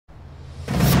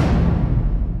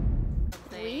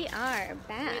are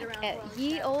back at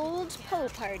Ye Old Po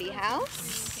Party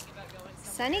House,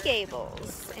 Sunny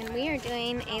Gables, and we are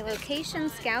doing a location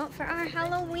scout for our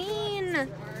Halloween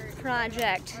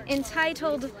project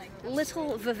entitled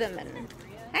Little VVomen.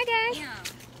 Hi guys!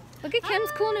 Look at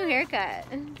Kim's cool new haircut.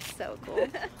 So cool.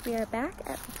 We are back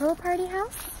at the Po Party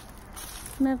House.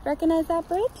 You might recognize that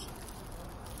bridge.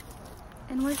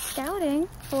 And we're scouting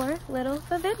for Little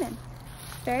VVomen.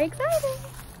 Very exciting.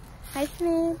 Hi,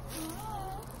 Sinéad.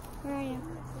 Where are you?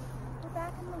 We're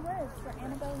back in the woods where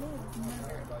Annabelle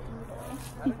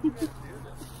lives.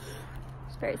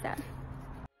 It's very sad.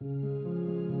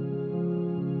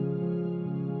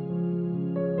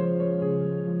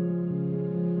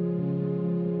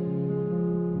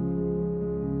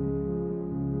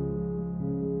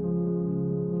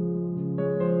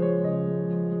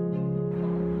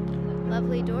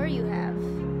 Lovely door you have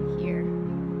here.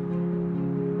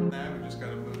 Now we just got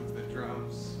to move the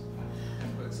drums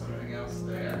and put something else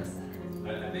there.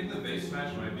 I think the bass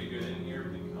smash might be good in here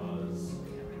because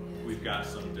we've got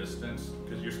some distance.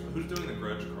 Because who's doing the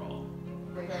grudge crawl?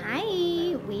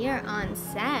 Hi, we are on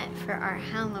set for our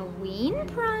Halloween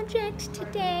project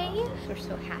today. We're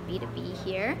so happy to be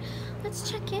here.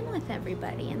 Let's check in with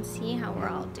everybody and see how we're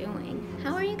all doing.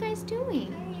 How are you guys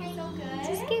doing?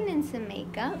 Just getting in some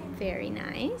makeup. Very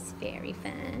nice, very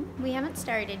fun. We haven't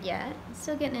started yet.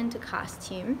 Still getting into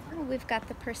costume. Oh, we've got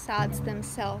the Persauds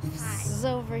themselves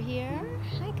over here.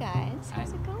 Hi guys,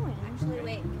 how's it going? Actually,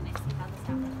 wait, can I see how this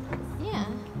happens? Yeah.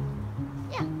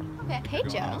 Yeah, okay. Hey You're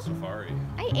Joe. going on safari.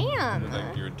 I am.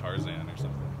 Like you're in Tarzan or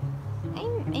something. I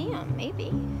am,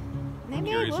 maybe. Maybe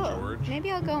Curious I will. George.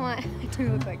 Maybe I'll go on. I do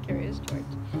look like Curious George.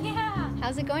 Yeah.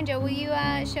 How's it going, Joe? Will you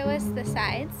show us the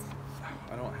sides?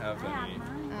 I don't have any.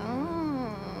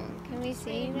 Oh, can we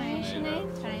see my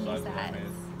Sinéad? Tiny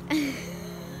size.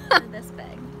 This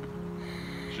big.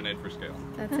 Sinéad for scale.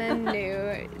 That's a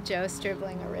new Joe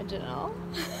Stribling original.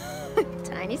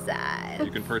 Tiny size.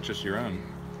 You can purchase your own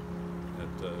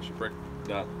at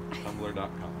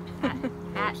shipwrecked.tumblr.com.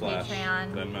 At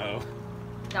Patreon.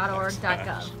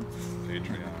 Venmo.org.gov.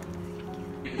 Patreon.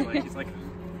 He's like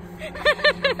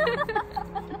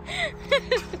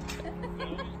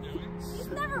He's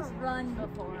never run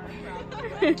before,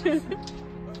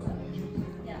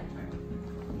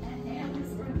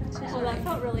 Oh, that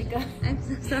felt really good. I'm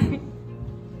so sorry.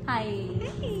 Hi.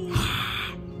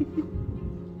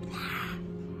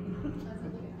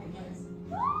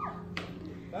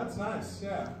 That's nice,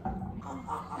 yeah.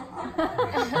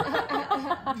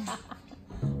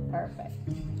 Perfect.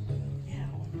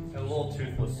 a little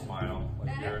toothless smile.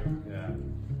 Like you're, yeah.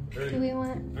 Very, Do we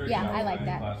want? very Yeah, I shallow like man,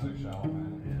 that. Classic shallow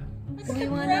man. Yeah. Do we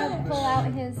want to pull out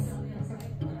his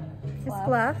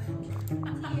fluff?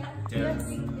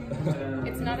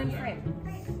 It's not in frame.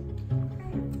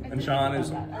 And Sean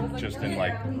is just in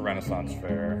like Renaissance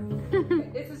fair.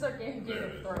 This is our game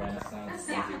for Renaissance.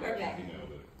 Yeah, okay.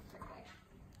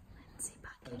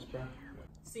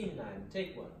 Scene 9,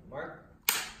 take 1. Mark.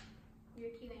 You're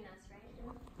cueing us, right?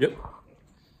 Yep.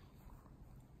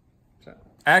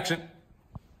 Action.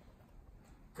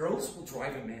 Girls will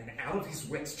drive a man out of his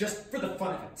wits just for the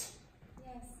fun of it.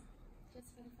 Yes, just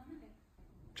for the fun of it.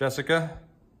 Jessica.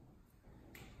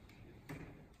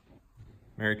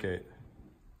 Mary Kate.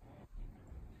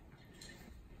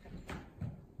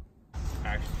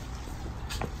 Action.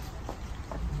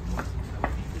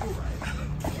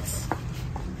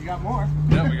 You got more?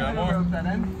 Yeah, we got more. Rope that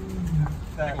in.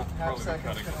 That we'll half probably be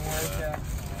second's cutting gonna this, work, yeah.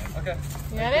 Okay.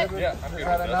 You got it? Yeah, I'm good.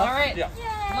 Got with enough? that. All right. Yeah.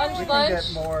 Lunch, We can lunch.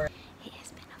 get more. It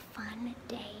has been a fun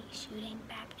day shooting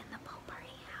back in the Po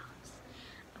Party House.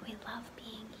 We love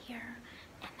being here,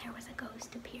 and there was a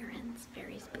ghost appearance,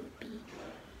 very spooky.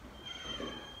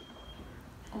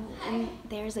 Oh, and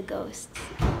there's a ghost. It's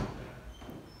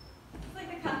like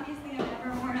the comfiest thing I've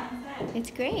ever worn on set.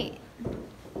 It's great.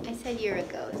 I said you're a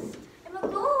ghost. I'm a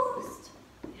ghost.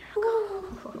 You're a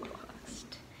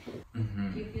ghost.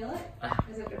 Do you feel it?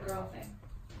 Is it a girl thing?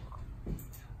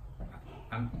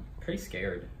 I'm pretty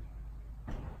scared.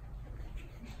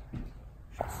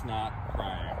 It's not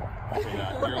crying. So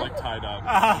yeah, you're like tied up.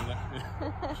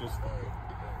 Just.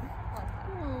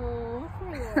 Oh,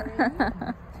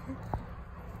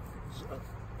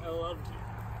 I loved you.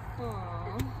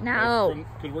 Aww.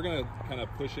 Because we're gonna kind of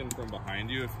push in from behind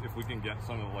you if we can get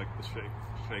some of like the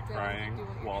shake crying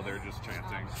while they're just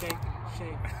chanting. Shake.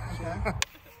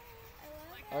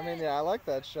 I mean, yeah, I like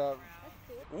that shot.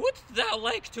 Wouldst thou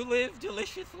like to live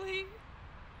deliciously?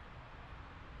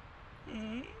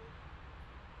 Hmm?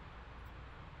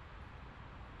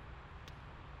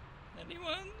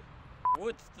 Anyone?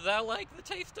 Wouldst thou like the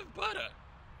taste of butter?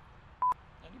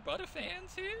 Any butter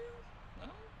fans here? No?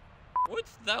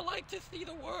 Wouldst thou like to see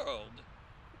the world?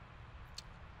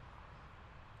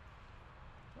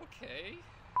 Okay.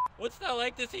 Wouldst thou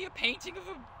like to see a painting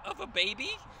of a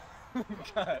baby?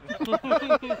 God.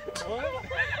 What?